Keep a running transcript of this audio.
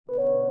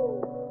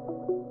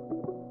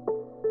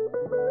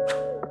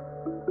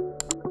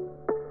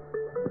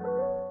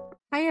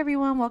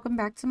everyone, welcome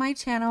back to my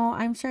channel.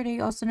 I'm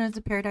gshade, also known as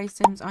the Paradise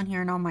Sims on here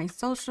and on my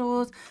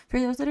socials. For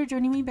those that are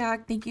joining me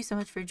back, thank you so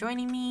much for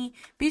joining me.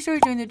 Be sure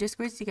to join the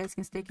Discord so you guys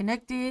can stay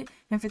connected.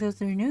 And for those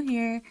that are new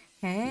here,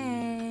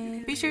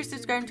 hey, be sure to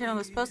subscribe and turn on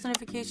those post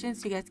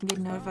notifications so you guys can get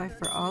notified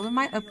for all of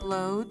my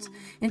uploads.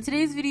 In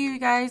today's video, you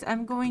guys,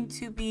 I'm going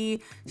to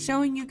be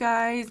showing you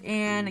guys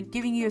and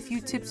giving you a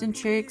few tips and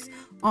tricks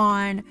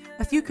on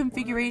a few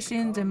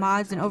configurations and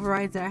mods and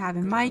overrides that I have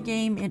in my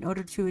game in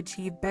order to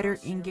achieve better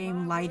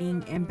in-game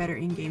lighting and better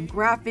in-game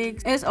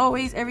graphics. As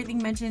always,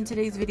 everything mentioned in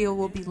today's video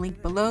will be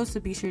linked below, so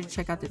be sure to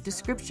check out the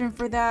description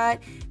for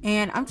that.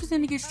 And I'm just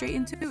going to get straight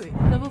into it.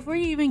 So before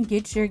you even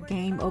get your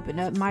game open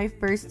up, my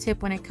first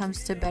tip when it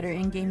comes to better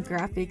in-game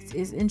graphics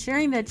is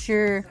ensuring that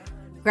your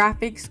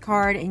graphics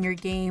card and your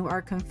game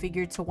are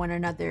configured to one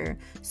another.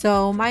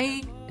 So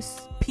my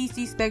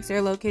PC specs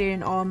are located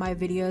in all my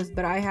videos,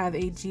 but I have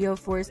a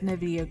GeoForce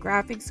NVIDIA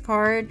graphics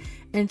card,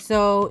 and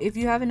so if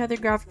you have another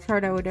graphics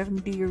card, I would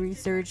definitely do your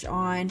research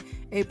on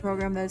a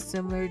program that's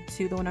similar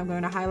to the one I'm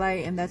going to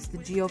highlight, and that's the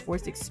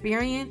GeoForce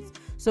Experience.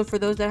 So for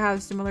those that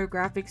have similar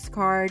graphics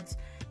cards,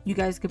 you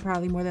guys could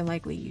probably more than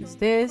likely use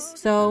this.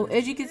 So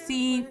as you can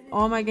see,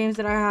 all my games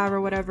that I have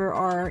or whatever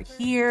are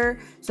here.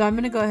 So I'm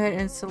going to go ahead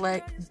and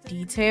select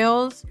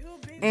details.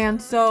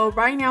 And so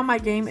right now my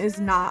game is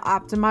not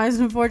optimized,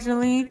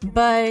 unfortunately,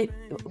 but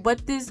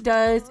what this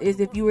does is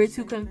if you were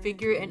to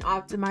configure and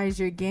optimize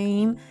your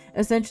game,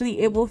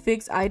 essentially it will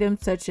fix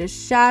items such as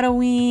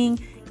shadowing,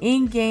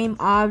 in-game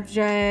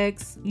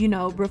objects, you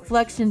know,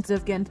 reflections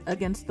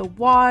against the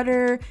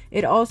water.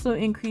 It also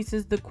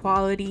increases the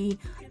quality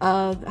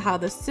of how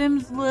the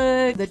Sims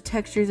look, the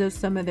textures of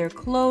some of their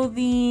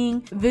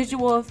clothing,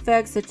 visual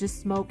effects such as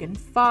smoke and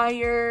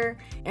fire,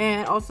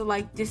 and also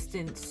like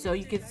distance, so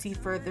you can see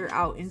further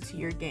out into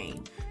your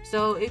game.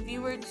 So if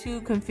you were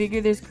to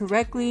configure this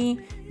correctly,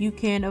 you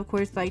can of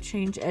course like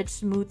change edge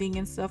smoothing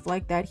and stuff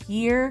like that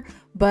here,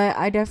 but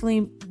I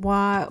definitely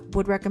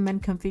would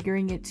recommend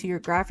configuring it to your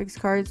graphics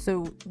card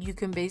so you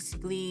can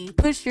basically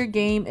push your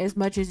game as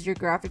much as your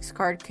graphics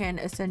card can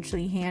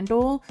essentially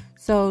handle.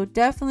 So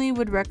definitely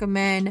would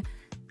recommend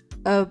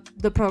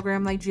the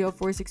program like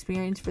GeoForce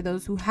Experience for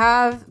those who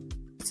have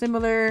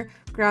similar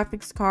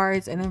graphics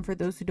cards, and then for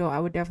those who don't, I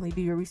would definitely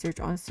do your research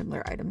on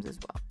similar items as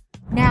well.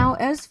 Now,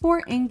 as for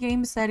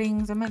in-game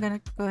settings, I'm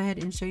gonna go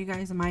ahead and show you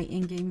guys my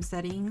in-game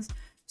settings.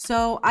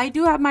 So I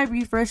do have my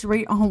refresh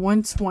rate on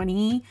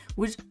 120,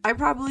 which I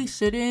probably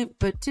shouldn't,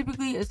 but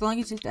typically as long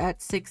as it's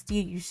at 60,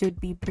 you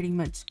should be pretty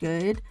much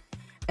good.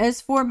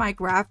 As for my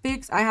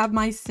graphics, I have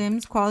my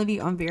Sims quality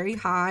on very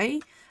high.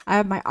 I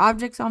have my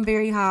objects on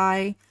very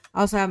high. I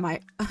also have my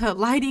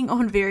lighting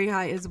on very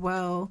high as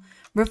well.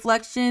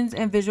 Reflections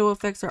and visual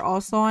effects are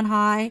also on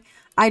high.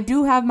 I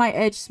do have my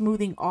edge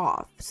smoothing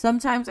off.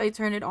 Sometimes I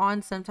turn it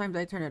on, sometimes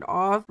I turn it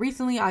off.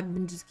 Recently, I've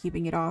been just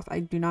keeping it off.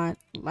 I do not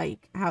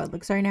like how it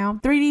looks right now.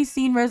 3D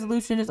scene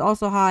resolution is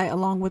also high,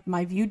 along with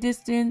my view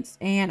distance.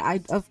 And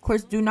I, of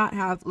course, do not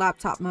have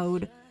laptop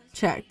mode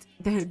checked.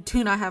 They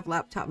do not have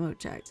laptop mode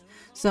checked.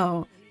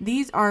 So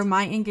these are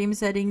my in-game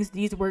settings.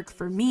 These work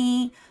for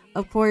me.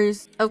 Of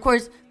course,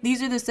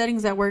 these are the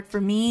settings that work for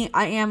me.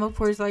 I am, of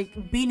course,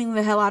 like beating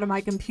the hell out of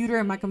my computer,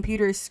 and my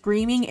computer is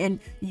screaming, and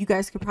you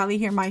guys could probably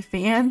hear my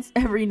fans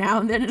every now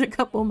and then in a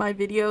couple of my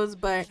videos,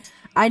 but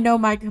I know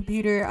my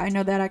computer, I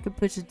know that I could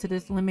push it to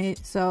this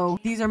limit. So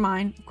these are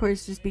mine. Of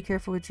course, just be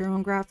careful with your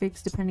own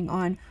graphics depending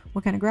on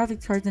what kind of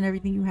graphics cards and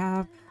everything you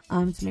have,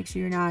 to make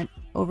sure you're not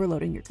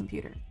overloading your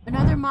computer.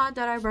 Another mod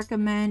that I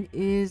recommend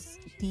is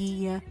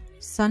the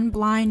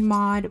sunblind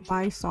mod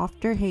by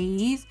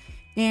softerhaze.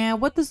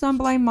 And what the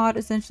sunblind mod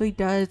essentially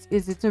does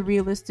is it's a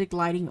realistic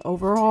lighting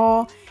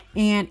overhaul,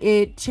 and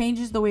it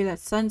changes the way that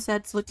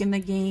sunsets look in the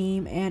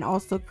game, and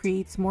also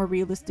creates more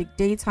realistic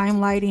daytime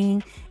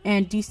lighting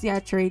and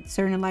desaturates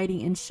certain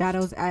lighting and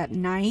shadows at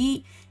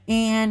night.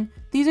 And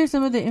these are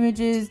some of the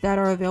images that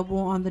are available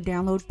on the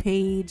download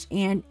page,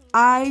 and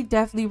I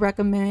definitely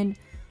recommend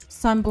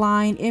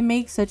sunblind. It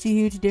makes such a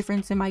huge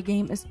difference in my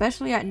game,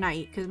 especially at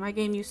night, because my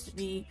game used to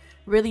be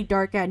really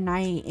dark at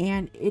night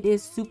and it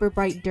is super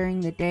bright during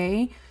the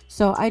day.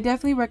 So I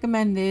definitely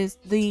recommend this.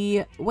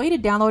 The way to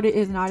download it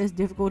is not as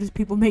difficult as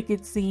people make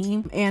it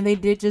seem, and they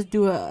did just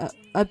do a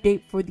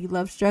update for the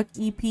Love Struck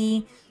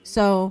EP.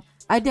 So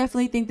I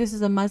definitely think this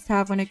is a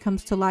must-have when it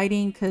comes to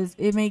lighting, because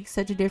it makes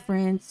such a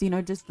difference. You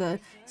know, just the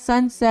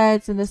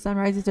sunsets and the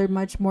sunrises are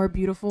much more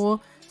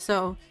beautiful.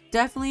 So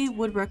definitely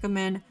would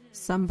recommend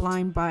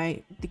sunblind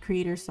by the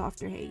creator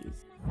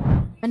softerhaze.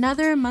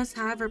 Another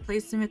must-have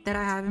replacement that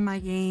I have in my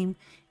game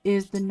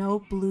is the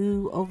no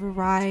blue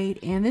override,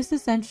 and this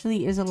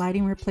essentially is a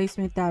lighting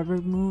replacement that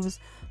removes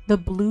the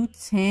blue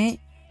tint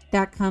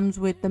that comes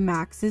with the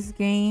Max's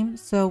game.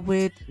 So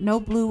with no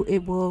blue,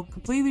 it will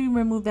completely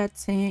remove that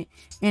tint,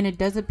 and it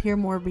does appear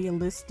more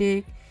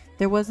realistic.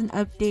 There was an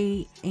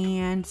update,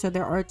 and so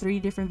there are 3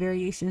 different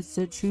variations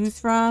to choose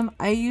from.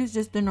 I use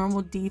just the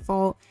normal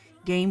default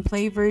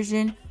gameplay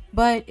version,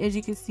 but as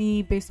you can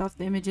see based off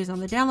the images on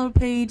the download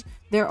page,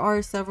 there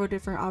are several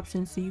different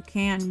options, so you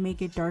can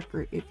make it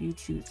darker if you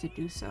choose to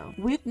do so.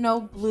 With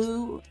no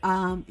blue,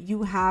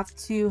 you have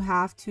to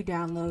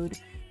download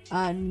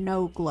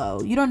no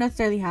glow. You don't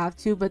necessarily have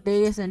to, but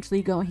they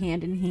essentially go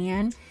hand in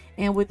hand.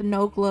 And with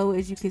no glow,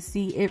 as you can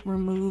see, it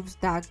removes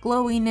that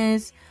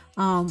glowiness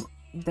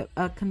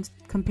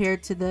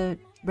compared to the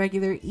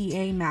regular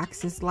EA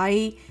Maxis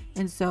light,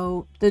 and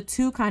so the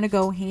two kind of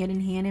go hand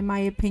in hand in my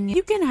opinion.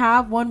 You can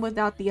have one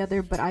without the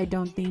other, but I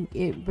don't think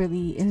it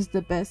really is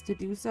the best to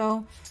do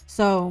so.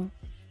 So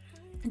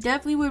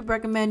definitely would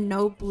recommend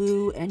no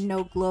blue and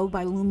no glow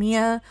by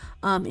Luumia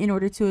in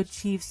order to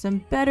achieve some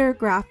better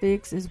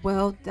graphics as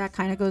well. That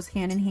kind of goes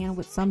hand in hand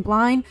with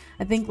sunblind.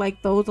 I think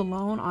like those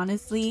alone,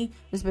 honestly,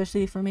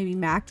 especially for maybe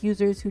Mac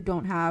users who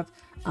don't have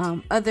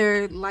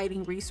other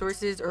lighting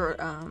resources or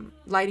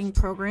lighting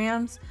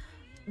programs,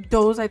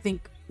 those I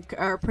think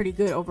are pretty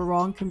good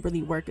overall and can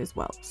really work as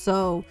well.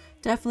 So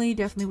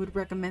definitely would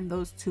recommend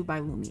those two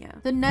by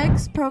Luumia. The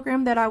next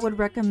program that I would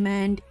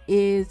recommend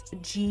is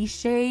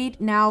gshade.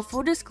 Now,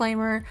 full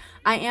disclaimer,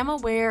 I am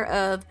aware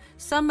of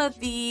some of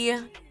the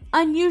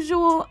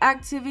unusual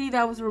activity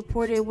that was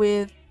reported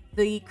with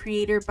the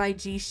creator by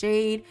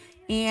gshade,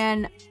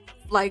 and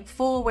like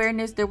full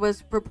awareness, there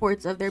was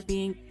reports of there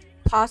being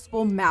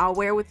possible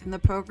malware within the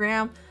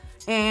program,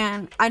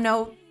 and I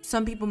know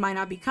some people might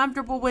not be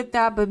comfortable with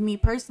that, but me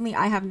personally,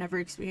 I have never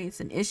experienced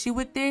an issue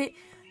with it.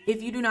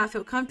 If you do not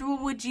feel comfortable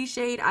with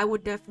gshade, I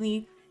would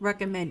definitely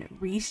recommend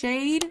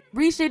reshade.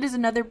 Reshade is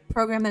another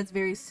program that's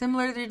very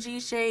similar to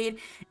gshade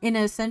in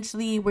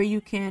essentially where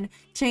you can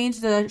change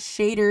the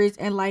shaders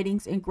and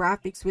lightings and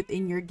graphics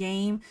within your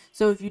game.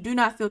 So if you do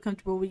not feel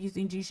comfortable with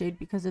using gshade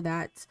because of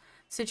that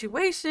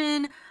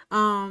situation,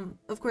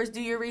 of course,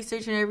 do your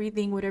research and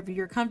everything, whatever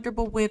you're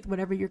comfortable with,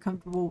 whatever you're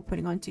comfortable with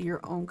putting onto your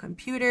own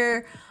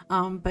computer.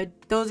 But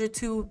those are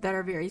two that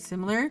are very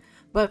similar.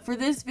 But for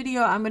this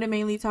video, I'm going to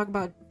mainly talk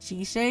about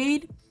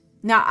gshade.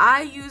 Now,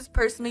 I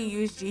personally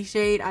use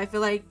gshade. I feel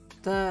like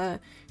the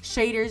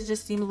shaders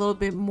just seem a little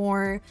bit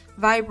more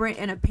vibrant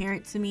and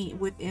apparent to me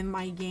within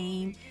my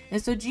game.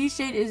 And so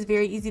gshade is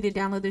very easy to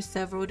download. There's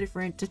several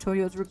different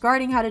tutorials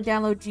regarding how to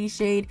download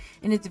gshade,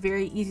 and it's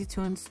very easy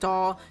to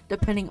install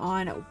depending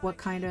on what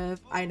kind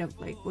of item,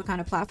 like what kind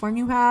of platform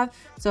you have.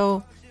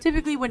 So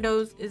typically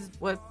Windows is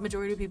what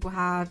majority of people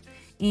have,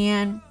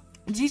 and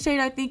gshade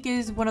I think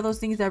is one of those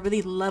things that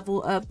really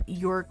level up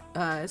your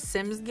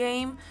Sims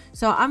game.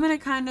 So I'm gonna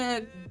kind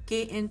of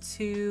get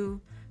into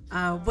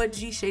what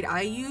gshade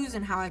I use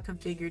and how I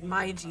configured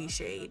my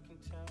gshade.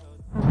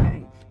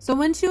 Okay, so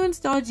once you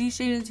install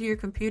gshade into your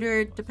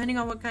computer, depending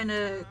on what kind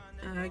of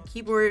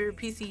keyboard or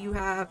PC you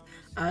have,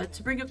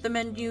 to bring up the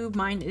menu,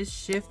 mine is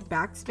Shift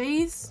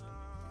Backspace,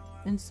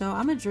 and so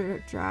I'm gonna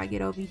drag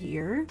it over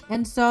here.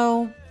 And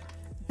so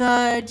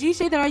the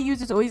gshade that I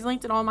use is always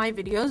linked in all my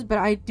videos, but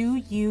I do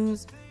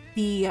use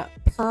the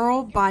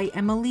Pearl by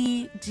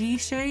Emily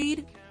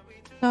gshade.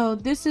 So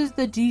this is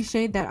the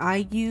gshade that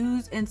I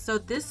use, and so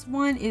this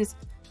one is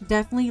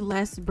definitely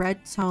less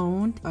red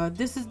toned.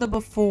 This is the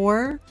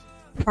before,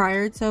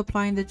 prior to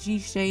applying the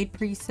gshade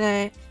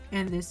preset,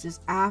 and this is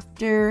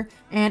after.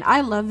 And I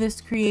love this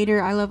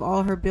creator. I love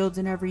all her builds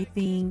and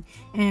everything,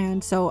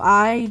 and so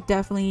I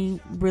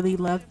definitely really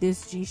love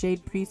this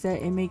gshade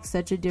preset. It makes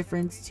such a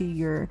difference to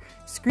your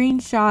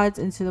screenshots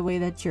and to the way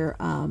that your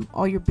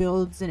all your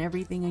builds and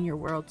everything in your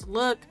worlds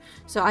look.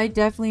 So I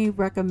definitely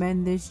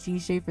recommend this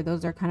gshade for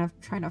those that are kind of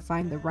trying to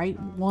find the right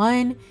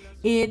one.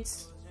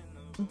 It's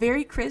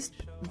very crisp,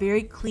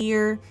 very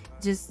clear.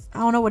 Just, I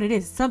don't know what it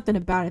is, something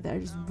about it that I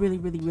just really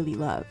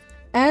love.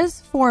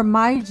 As for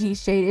my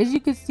gshade, as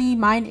you can see,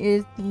 mine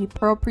is the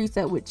Pearl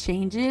preset with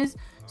changes.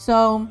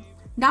 So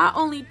not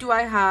only do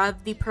I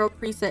have the Pearl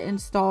preset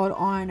installed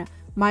on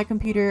my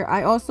computer,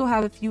 I also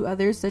have a few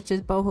others such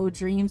as Boho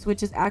Dreams,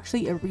 which is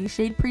actually a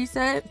reshade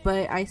preset,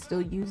 but I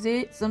still use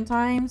it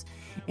sometimes.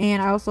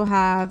 And I also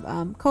have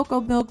Cocoa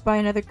Milk by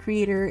another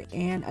creator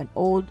and an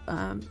old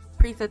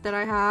preset that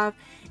I have.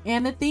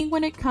 And the thing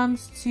when it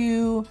comes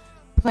to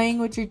playing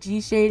with your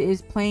gshade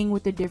is playing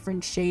with the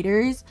different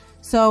shaders.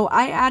 So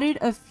I added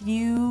a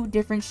few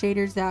different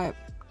shaders that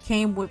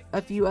came with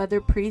a few other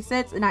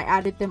presets, and I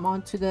added them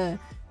onto the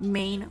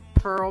main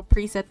Pearl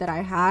preset that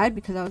I had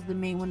because that was the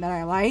main one that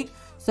I like.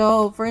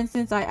 So for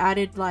instance, I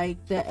added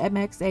like the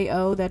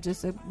MXAO that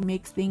just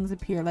makes things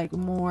appear like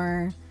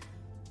more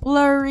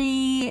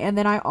blurry, and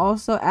then I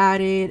also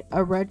added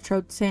a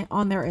retro tint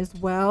on there as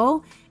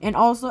well, and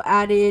also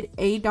added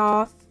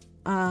ADOF,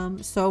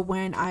 so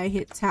when I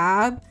hit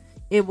tab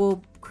it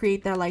will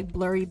create that like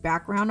blurry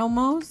background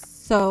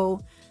almost. So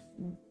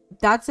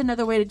that's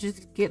another way to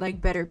just get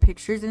like better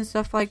pictures and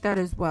stuff like that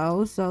as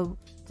well. So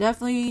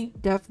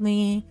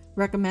definitely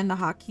recommend the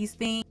hotkeys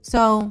thing.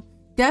 So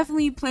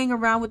definitely playing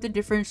around with the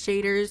different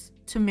shaders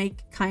to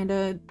make kind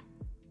of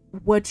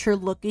what you're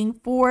looking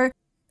for.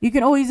 You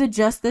can always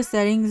adjust the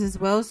settings as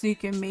well, so you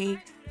can make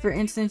For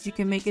instance, you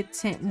can make a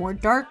tint more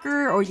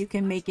darker or you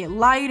can make it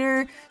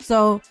lighter.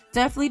 So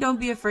definitely don't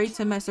be afraid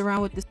to mess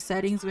around with the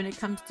settings when it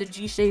comes to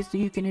gshade, so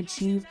you can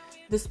achieve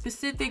the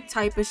specific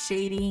type of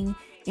shading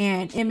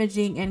and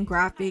imaging and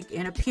graphic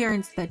and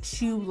appearance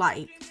that you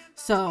like.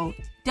 So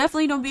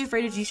definitely don't be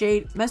afraid of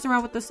gshade. Mess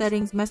around with the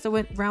settings, mess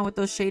around with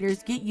those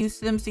shaders, get used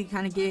to them so you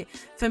kind of get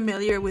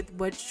familiar with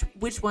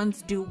which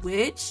ones do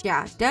which.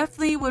 Yeah,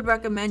 definitely would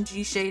recommend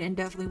gshade and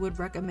definitely would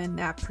recommend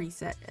that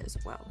preset as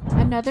well.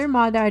 Another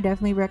mod that I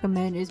definitely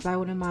recommend is by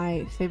one of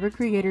my favorite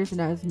creators, and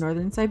that is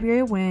Northern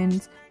Siberia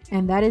Winds,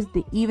 and that is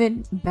the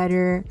Even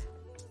Better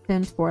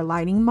Sims 4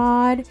 lighting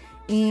mod.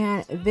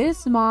 And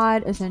this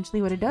mod,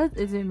 essentially what it does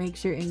is it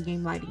makes your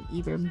in-game lighting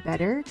even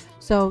better.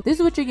 So this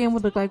is what your game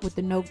would look like with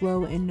the no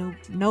glow and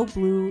no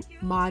blue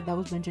mod that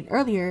was mentioned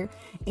earlier,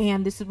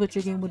 and this is what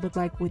your game would look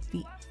like with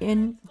the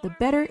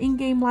better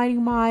in-game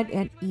lighting mod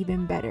and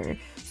even better.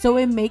 So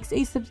it makes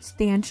a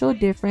substantial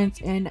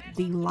difference in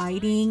the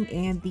lighting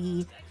and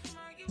the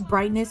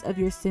brightness of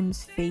your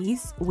Sim's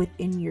face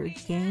within your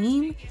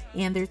game.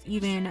 And there's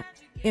even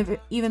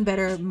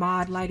better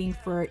mod lighting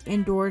for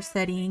indoor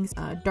settings,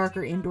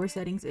 darker indoor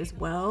settings as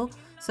well.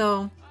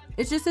 So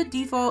it's just a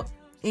default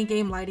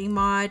in-game lighting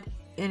mod,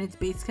 and it's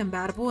base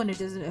compatible, and it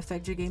doesn't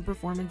affect your game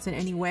performance in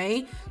any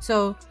way.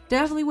 So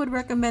definitely would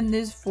recommend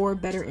this for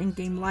better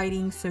in-game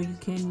lighting, so you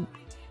can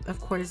of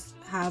course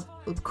have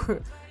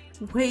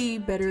way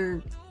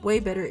better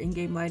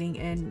in-game lighting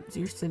and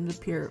your Sims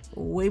appear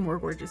way more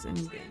gorgeous in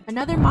game.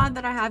 Another mod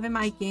that I have in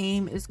my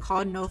game is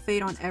called No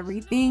Fade on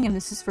Everything, and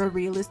this is for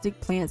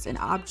realistic plants and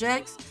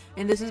objects,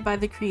 and this is by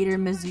the creator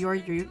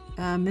Mizoreyukii.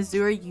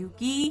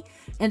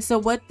 And so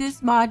what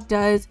this mod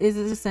does is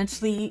it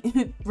essentially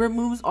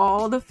removes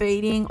all the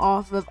fading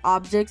off of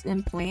objects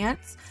and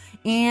plants.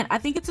 And I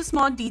think it's a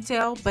small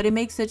detail, but it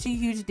makes such a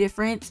huge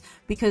difference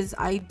because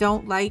I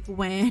don't like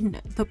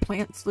when the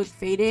plants look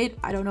faded.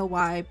 I don't know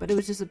why, but it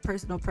was just a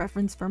personal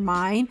preference for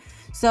mine.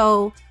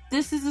 So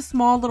this is a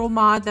small little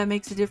mod that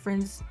makes a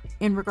difference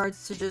in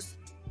regards to just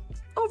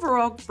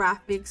overall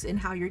graphics and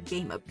how your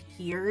game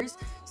appears.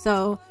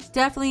 So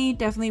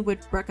definitely would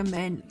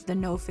recommend the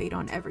No Fade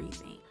on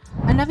Everything.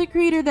 Another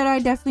creator that I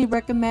definitely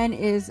recommend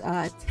is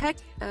Tech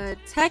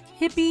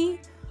Hippie,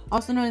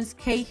 also known as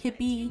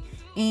Hippie,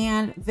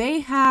 and they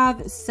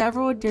have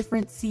several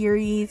different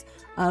series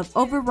of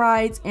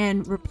overrides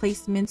and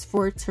replacements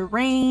for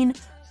terrain,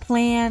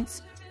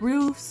 plants,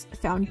 roofs,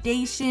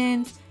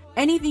 foundations,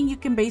 anything you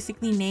can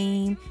basically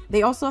name.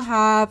 They also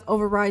have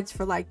overrides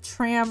for like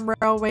tram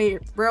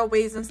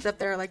railways and stuff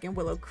that are like in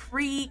Willow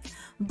Creek,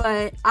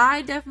 but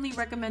I definitely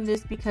recommend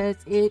this because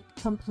it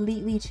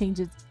completely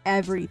changes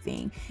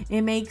everything.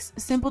 It makes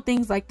simple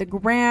things like the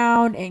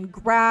ground and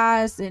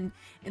grass and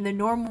the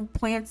normal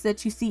plants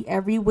that you see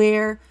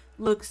everywhere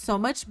look so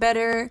much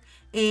better,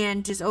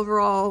 and just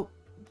overall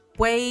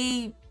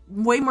way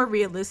more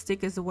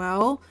realistic as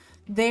well.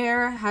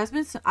 There has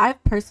been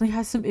I've personally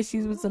had some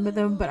issues with some of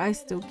them, but I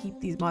still keep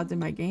these mods in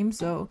my game.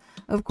 So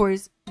of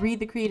course read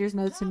the creator's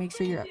notes to make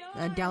sure you're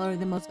downloading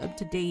the most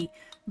up-to-date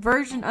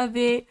version of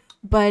it.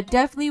 But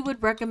definitely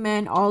would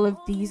recommend all of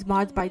these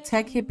mods by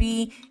Tech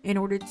Hippie in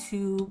order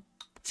to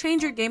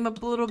change your game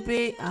up a little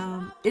bit.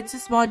 It's a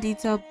small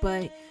detail,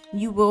 but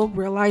you will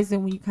realize it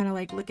when you kind of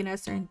like looking at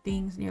certain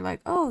things and you're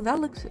like, oh, that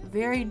looks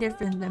very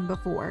different than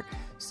before.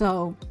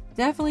 So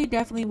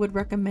definitely would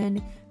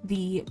recommend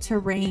the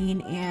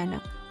terrain and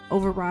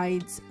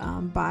overrides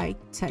by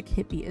Tech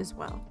Hippie as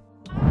well.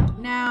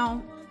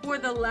 Now for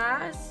the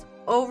last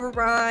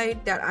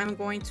override that I'm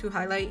going to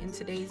highlight in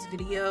today's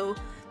video,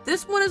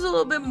 this one is a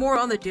little bit more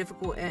on the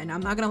difficult end.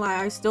 I'm not gonna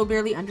lie, I still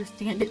barely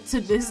understand it to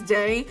this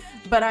day,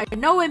 but I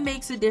know it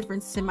makes a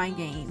difference in my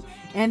game,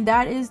 and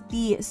that is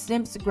the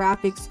Sims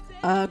graphics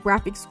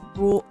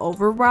rule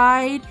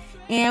override.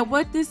 And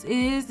what this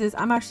is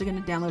I'm actually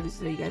going to download it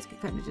so you guys can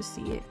kind of just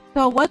see it.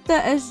 So what the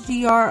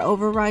SGR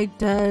override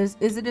does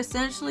is it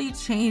essentially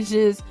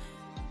changes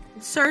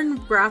certain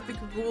graphic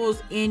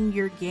rules in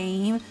your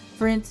game.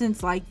 For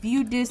instance, like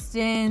view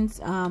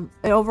distance.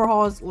 It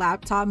overhauls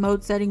laptop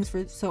mode settings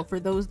for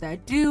those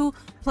that do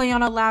play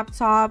on a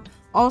laptop.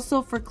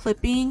 Also for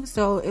clipping,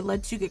 so it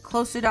lets you get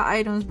closer to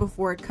items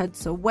before it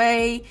cuts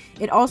away.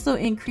 It also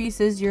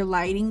increases your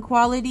lighting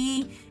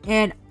quality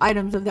and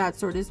items of that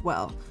sort as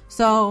well.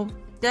 So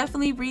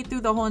definitely read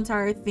through the whole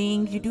entire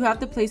thing. You do have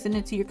to place it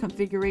into your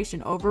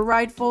configuration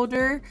override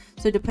folder.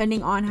 So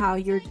depending on how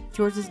yours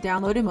is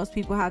downloaded, most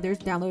people have theirs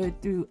downloaded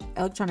through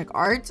Electronic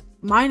Arts.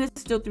 Mine is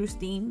still through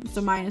Steam,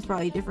 so mine is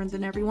probably different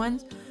than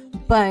everyone's.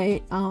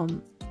 But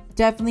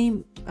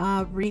definitely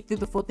read through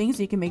the full thing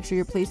so you can make sure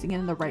you're placing it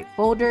in the right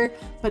folder.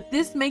 But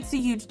this makes a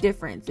huge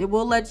difference. It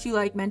will let you,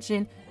 like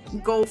mentioned,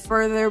 go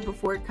further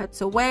before it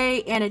cuts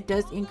away, and it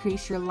does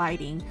increase your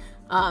lighting.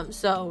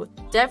 So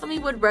definitely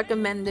would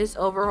recommend this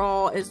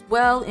overall as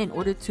well in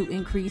order to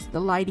increase the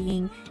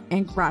lighting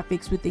and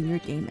graphics within your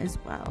game as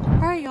well.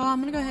 Alright y'all, I'm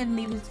gonna go ahead and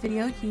leave this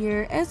video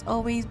here. As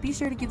always, be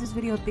sure to give this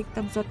video a big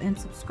thumbs up and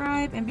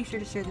subscribe, and be sure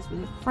to share this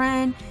with a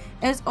friend.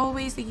 As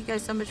always, thank you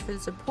guys so much for the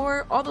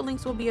support. All the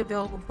links will be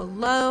available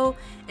below,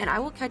 and I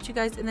will catch you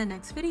guys in the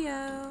next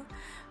video.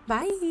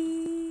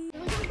 Bye.